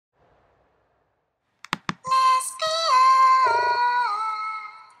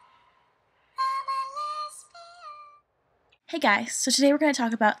Hey guys, so today we're going to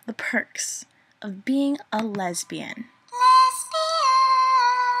talk about the perks of being a lesbian.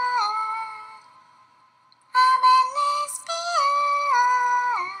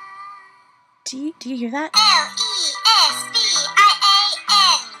 Do you hear that? Lesbian.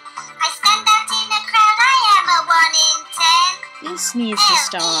 I stand out in a crowd, I am a 1 in 10. This needs to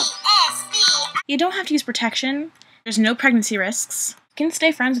stop. You don't have to use protection. There's no pregnancy risks. You can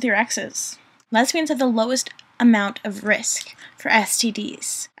stay friends with your exes. Lesbians have the lowest amount of risk for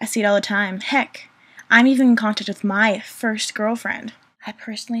STDs. I see it all the time. Heck, I'm even in contact with my first girlfriend. I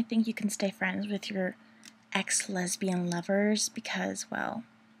personally think you can stay friends with your ex-lesbian lovers because, well,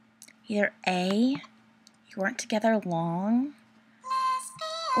 either A, you weren't together long,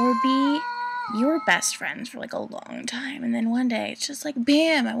 or B, you were best friends for like a long time, and then one day it's just like,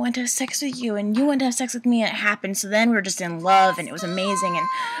 bam, I want to have sex with you, and you want to have sex with me, and it happened, so then we were just in love, and it was amazing, and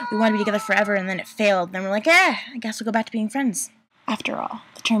we wanted to be together forever, and then it failed, and then we're like, I guess we'll go back to being friends. After all,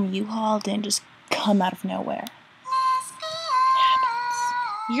 the term U-Haul didn't just come out of nowhere. It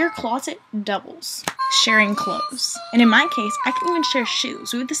happens. Your closet doubles sharing clothes, and in my case, I can even share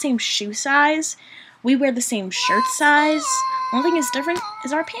shoes. We have the same shoe size, we wear the same shirt size. One thing is different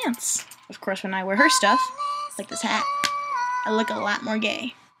is our pants. Of course, when I wear her stuff, like this hat, I look a lot more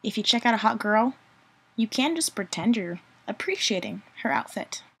gay. If you check out a hot girl, you can just pretend you're appreciating her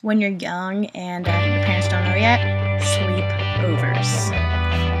outfit. When you're young and your parents don't know yet, sleepovers.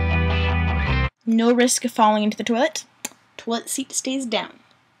 No risk of falling into the toilet. Toilet seat stays down,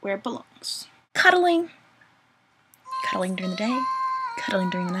 where it belongs. Cuddling. Cuddling during the day, cuddling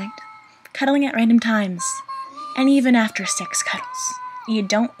during the night, cuddling at random times, and even after sex cuddles. You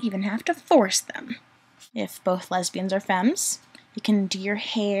don't even have to force them. If both lesbians are femmes, you can do your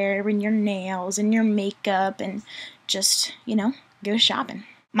hair and your nails and your makeup and just, go shopping.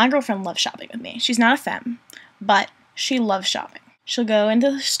 My girlfriend loves shopping with me. She's not a femme, but she loves shopping. She'll go into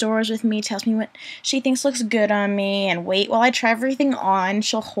the stores with me, tells me what she thinks looks good on me, and wait while I try everything on.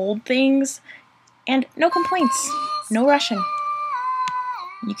 She'll hold things, and no complaints, no rushing.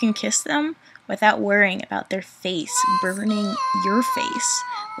 You can kiss them without worrying about their face burning your face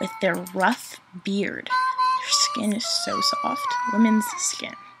with their rough beard. Their skin is so soft. Women's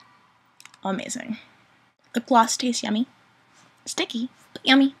skin. Amazing. Lip gloss tastes yummy. Sticky, but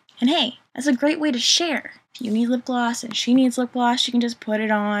yummy. And hey, that's a great way to share. If you need lip gloss and she needs lip gloss, you can just put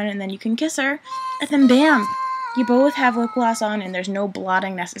it on and then you can kiss her. And then bam! You both have lip gloss on and there's no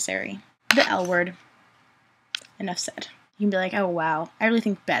blotting necessary. The L word. Enough said. You can be like, oh wow, I really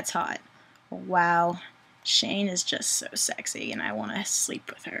think Bet's hot. Wow, Shane is just so sexy and I want to sleep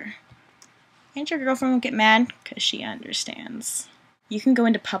with her. And your girlfriend won't get mad because she understands. You can go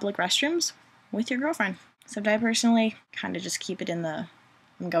into public restrooms with your girlfriend. Except I personally kind of just keep it in the,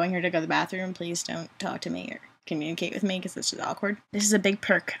 I'm going here to go to the bathroom, please don't talk to me or communicate with me because it's just awkward. This is a big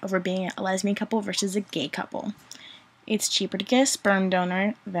perk over being a lesbian couple versus a gay couple. It's cheaper to get a sperm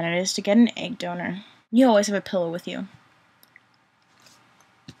donor than it is to get an egg donor. You always have a pillow with you.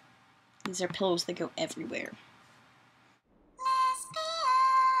 These are pillows that go everywhere.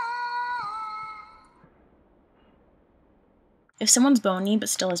 If someone's bony but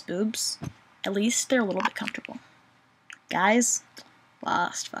still has boobs, at least they're a little bit comfortable. Guys,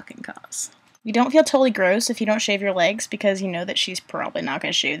 lost fucking cause. You don't feel totally gross if you don't shave your legs because you know that she's probably not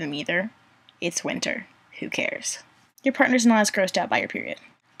going to shave them either. It's winter. Who cares? Your partner's not as grossed out by your period.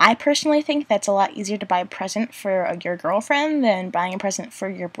 I personally think that's a lot easier to buy a present for your girlfriend than buying a present for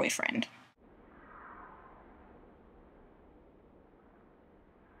your boyfriend.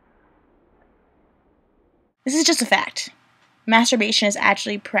 This is just a fact. Masturbation is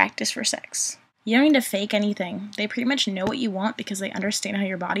actually practice for sex. You don't need to fake anything. They pretty much know what you want because they understand how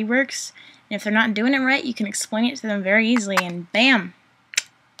your body works. And if they're not doing it right, you can explain it to them very easily and bam!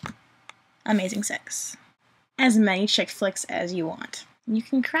 Amazing sex. As many chick flicks as you want. You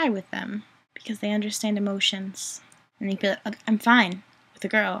can cry with them because they understand emotions. And you can be like, I'm fine with a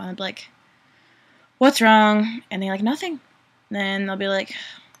girl. And I'll be like, what's wrong? And they're like, nothing. Then they'll be like,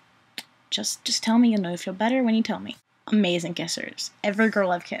 just tell me, you'll feel better when you tell me. Amazing kissers. Every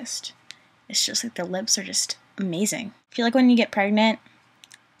girl I've kissed. It's just like their lips are just amazing. I feel like when you get pregnant,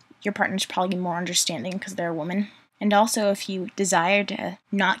 your partner's probably more understanding because they're a woman. And also if you desire to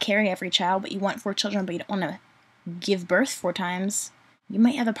not carry every child, but you want 4 children, but you don't want to give birth 4 times, you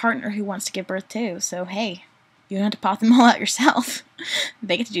might have a partner who wants to give birth too. So hey, you don't have to pop them all out yourself.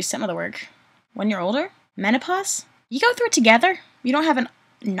 They get to do some of the work. When you're older, menopause, you go through it together. You don't have an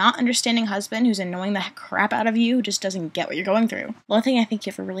not understanding husband who's annoying the crap out of you who just doesn't get what you're going through. One thing I think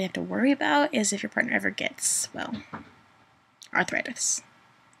you ever really have to worry about is if your partner ever gets, well, arthritis.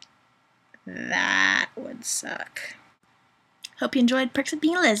 That would suck. Hope you enjoyed Perks of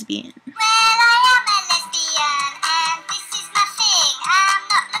Being a Lesbian. Well, I am a lesbian, and this is my thing. I'm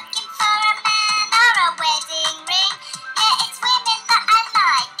not looking for a man or a wedding ring. Yeah, it's women that I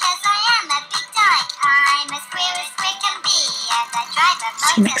like, 'cause I am a big dyke. I'm as queer can be, and I drive a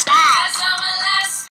motorbike. See you next time.